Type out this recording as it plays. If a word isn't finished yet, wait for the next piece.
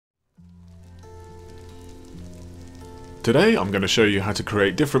Today I'm going to show you how to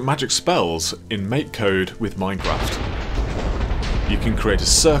create different magic spells in MakeCode with Minecraft. You can create a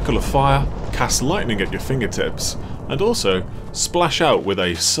circle of fire, cast lightning at your fingertips, and also splash out with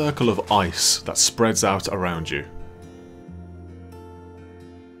a circle of ice that spreads out around you.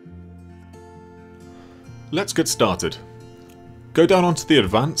 Let's get started. Go down onto the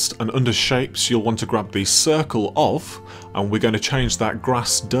advanced, and under shapes you'll want to grab the circle of, and we're going to change that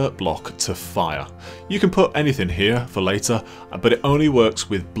grass dirt block to fire. You can put anything here for later, but it only works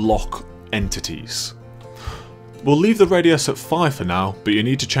with block entities. We'll leave the radius at 5 for now, but you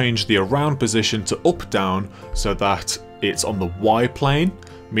need to change the around position to up down so that it's on the Y plane,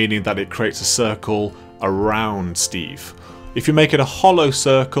 meaning that it creates a circle around Steve. If you make it a hollow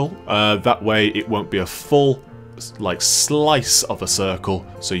circle, that way it won't be a full slice of a circle,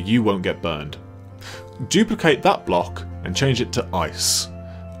 so you won't get burned. Duplicate that block and change it to ice.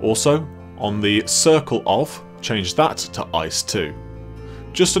 Also, on the circle of, change that to ice too.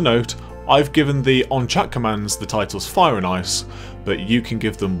 Just a note, I've given the on chat commands the titles fire and ice, but you can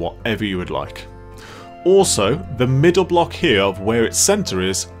give them whatever you would like. Also, the middle block here of where its center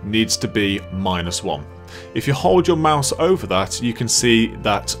is needs to be -1. If you hold your mouse over that, you can see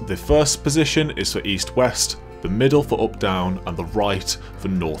that the first position is for east-west, the middle for up-down, and the right for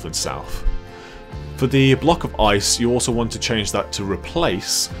north and south. For the block of ice, you also want to change that to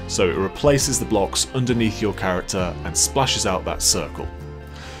replace, so it replaces the blocks underneath your character and splashes out that circle.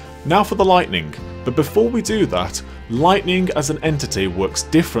 Now for the lightning, but before we do that, lightning as an entity works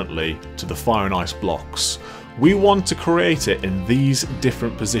differently to the fire and ice blocks. We want to create it in these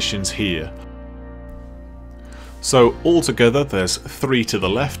different positions here. So altogether there's 3 to the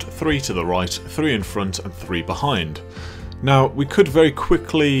left, 3 to the right, 3 in front and 3 behind. Now we could very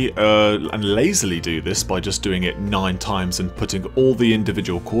quickly and lazily do this by just doing it 9 times and putting all the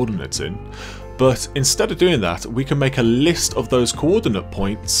individual coordinates in, but instead of doing that we can make a list of those coordinate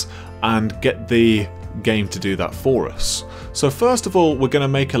points and get the game to do that for us. So first of all we're going to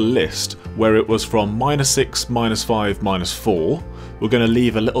make a list where it was from -6, -5, -4. We're going to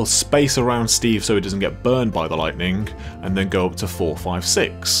leave a little space around Steve so he doesn't get burned by the lightning, and then go up to 4, 5,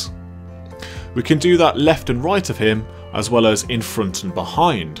 6. We can do that left and right of him, as well as in front and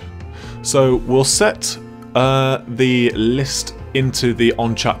behind. So we'll set the list into the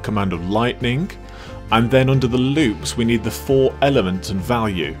on-chat command of lightning, and then under the loops we need the 4 element and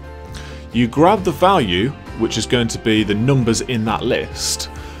value. You grab the value, which is going to be the numbers in that list,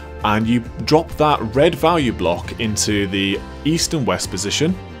 and you drop that red value block into the east and west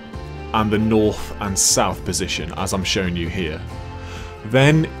position and the north and south position, as I'm showing you here.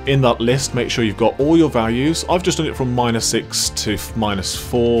 Then in that list make sure you've got all your values. I've just done it from -6 to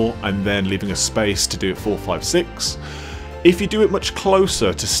 -4 and then leaving a space to do it 4, 5, 6. If you do it much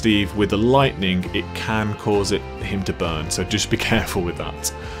closer to Steve with the lightning, it can cause him to burn, so just be careful with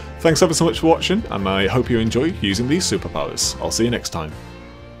that. Thanks ever so much for watching, and I hope you enjoy using these superpowers. I'll see you next time.